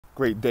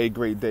Great day,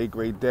 great day,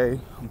 great day.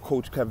 I'm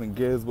Coach Kevin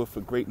Gibbs with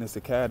the Greatness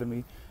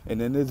Academy. And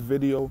in this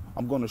video,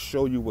 I'm going to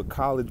show you what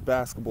college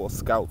basketball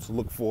scouts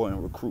look for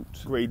in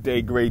recruits. Great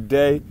day, great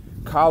day.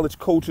 College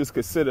coaches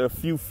consider a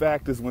few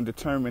factors when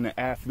determining an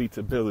athlete's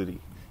ability.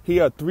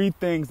 Here are 3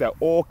 things that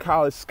all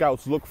college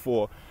scouts look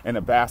for in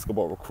a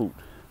basketball recruit.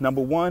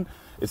 Number 1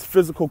 is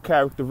physical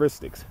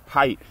characteristics,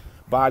 height,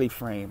 body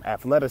frame,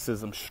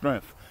 athleticism,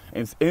 strength.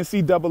 In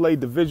NCAA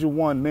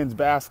Division I men's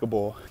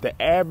basketball, the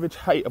average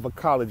height of a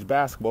college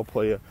basketball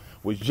player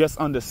was just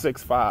under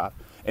 6'5",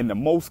 and the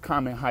most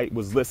common height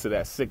was listed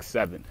at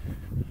 6'7".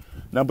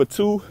 Number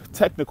 2,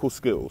 technical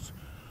skills.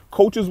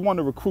 Coaches want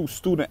to recruit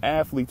student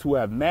athletes who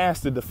have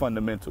mastered the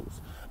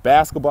fundamentals.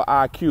 Basketball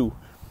IQ.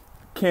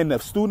 Can the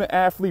student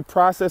athlete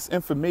process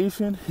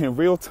information in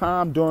real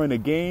time during the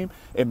game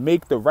and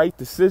make the right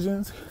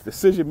decisions?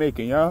 Decision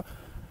making, y'all.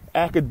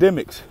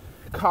 Academics.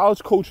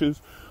 College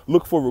coaches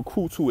look for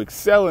recruits who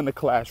excel in the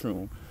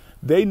classroom.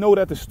 They know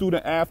that the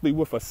student athlete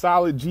with a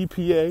solid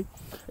GPA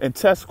and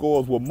test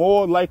scores will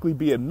more likely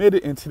be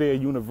admitted into their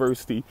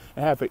university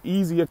and have an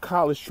easier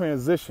college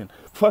transition.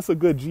 Plus, a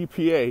good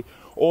GPA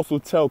also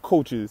tell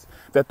coaches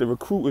that the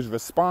recruit is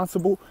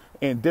responsible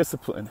and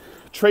disciplined,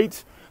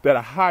 traits that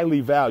are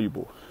highly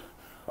valuable.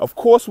 Of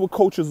course, what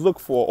coaches look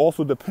for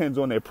also depends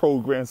on their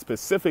program's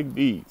specific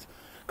needs.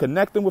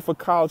 Connecting with a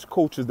college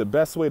coach is the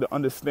best way to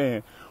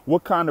understand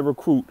what kind of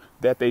recruit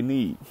that they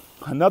need.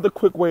 Another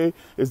quick way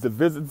is to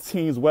visit the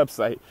team's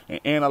website and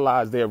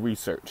analyze their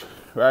research,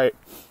 right?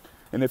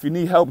 And if you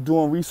need help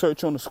doing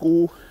research on the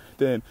school,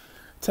 then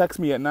text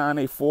me at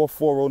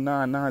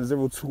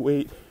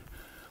 984-409-9028.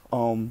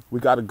 We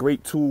got a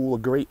great tool, a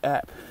great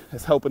app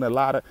that's helping a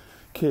lot of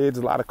kids,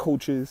 a lot of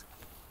coaches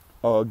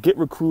get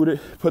recruited,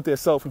 put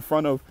themselves in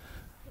front of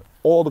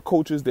all the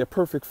coaches, their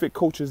perfect fit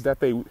coaches that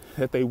they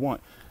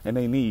want and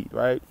they need,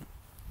 right?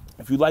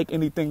 If you like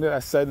anything that I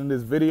said in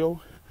this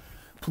video,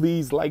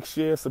 please like,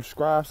 share,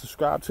 subscribe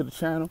to the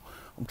channel.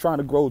 I'm trying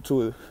to grow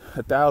to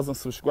 1,000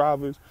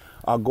 subscribers.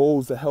 Our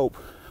goal is to help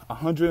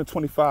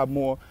 125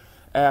 more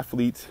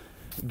athletes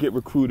get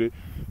recruited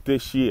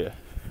this year,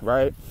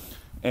 right?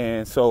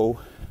 And so,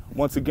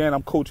 once again,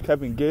 I'm Coach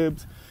Kevin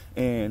Gibbs,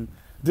 and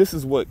this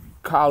is what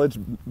college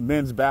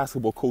men's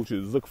basketball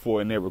coaches look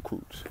for in their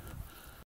recruits.